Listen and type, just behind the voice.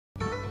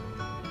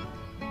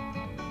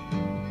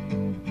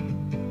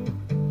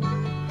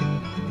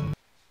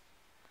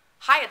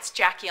Hi, it's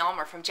Jackie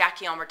Ulmer from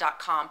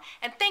JackieUlmer.com,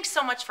 and thanks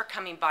so much for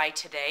coming by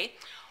today.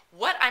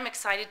 What I'm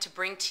excited to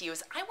bring to you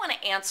is I want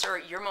to answer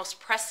your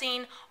most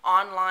pressing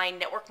online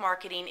network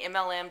marketing,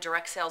 MLM,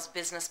 direct sales,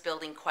 business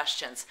building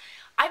questions.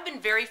 I've been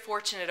very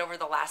fortunate over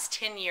the last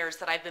 10 years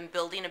that I've been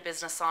building a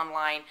business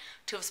online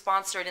to have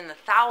sponsored in the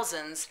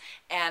thousands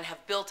and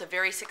have built a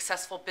very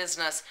successful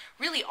business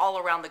really all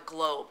around the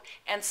globe.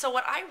 And so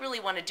what I really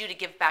want to do to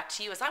give back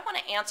to you is I want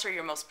to answer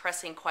your most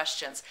pressing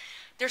questions.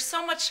 There's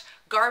so much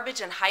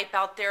garbage and hype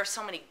out there,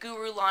 so many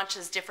guru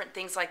launches, different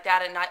things like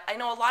that, and I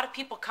know a lot of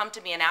people come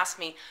to me and ask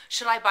me,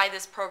 should I buy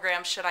this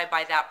program, should I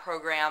buy that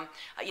program,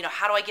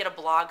 how do I get a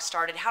blog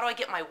started, how do I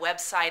get my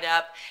website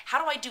up,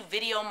 how do I do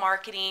video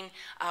marketing,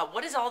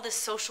 what is all this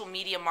social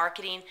media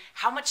marketing,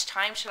 how much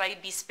time should I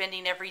be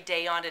spending every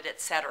day on it,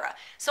 etc.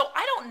 So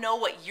I don't know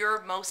what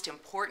your most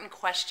important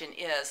question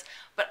is,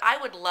 but I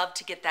would love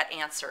to get that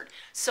answered.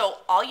 So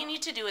all you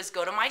need to do is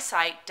go to my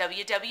site,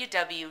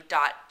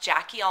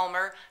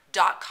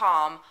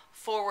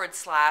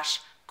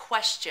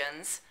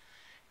 www.JackieUlmer.com/questions,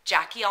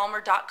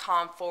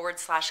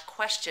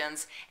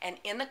 JackieUlmer.com/questions, and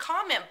in the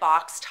comment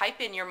box, type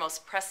in your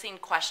most pressing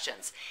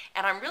questions.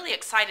 And I'm really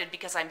excited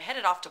because I'm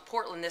headed off to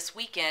Portland this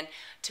weekend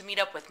to meet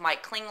up with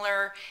Mike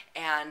Klingler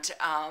and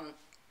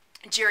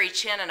Jerry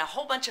Chin and a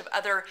whole bunch of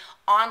other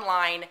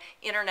online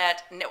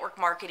internet network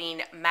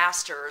marketing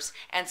masters,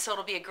 and so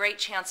it'll be a great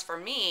chance for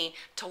me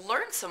to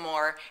learn some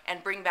more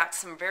and bring back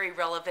some very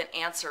relevant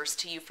answers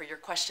to you for your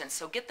questions.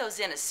 So get those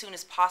in as soon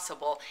as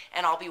possible,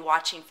 and I'll be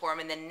watching for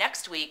them. And then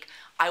next week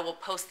I will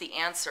post the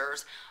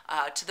answers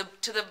to the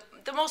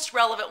most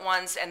relevant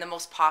ones and the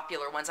most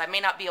popular ones. I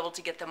may not be able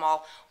to get them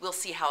all. We'll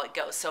see how it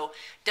goes. So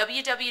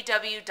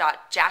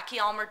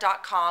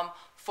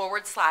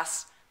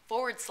www.JackieUlmer.com/questions,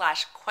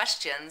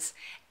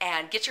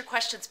 and get your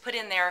questions put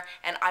in there,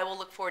 and I will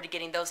look forward to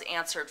getting those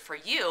answered for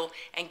you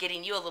and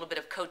getting you a little bit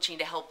of coaching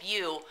to help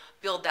you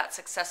build that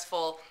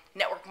successful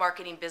network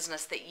marketing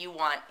business that you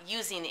want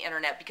using the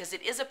internet, because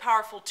it is a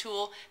powerful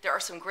tool. There are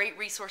some great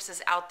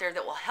resources out there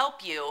that will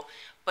help you,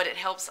 but it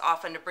helps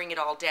often to bring it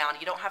all down.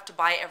 You don't have to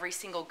buy every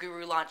single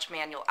guru launch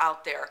manual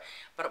out there,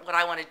 but what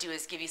I want to do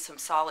is give you some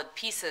solid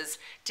pieces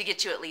to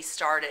get you at least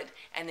started,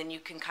 and then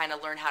you can kind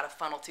of learn how to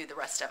funnel through the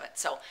rest of it.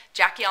 So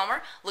Jackie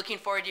Ulmer, looking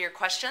forward to your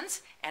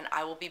questions, and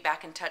I will be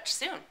back in touch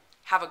soon.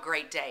 Have a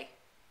great day.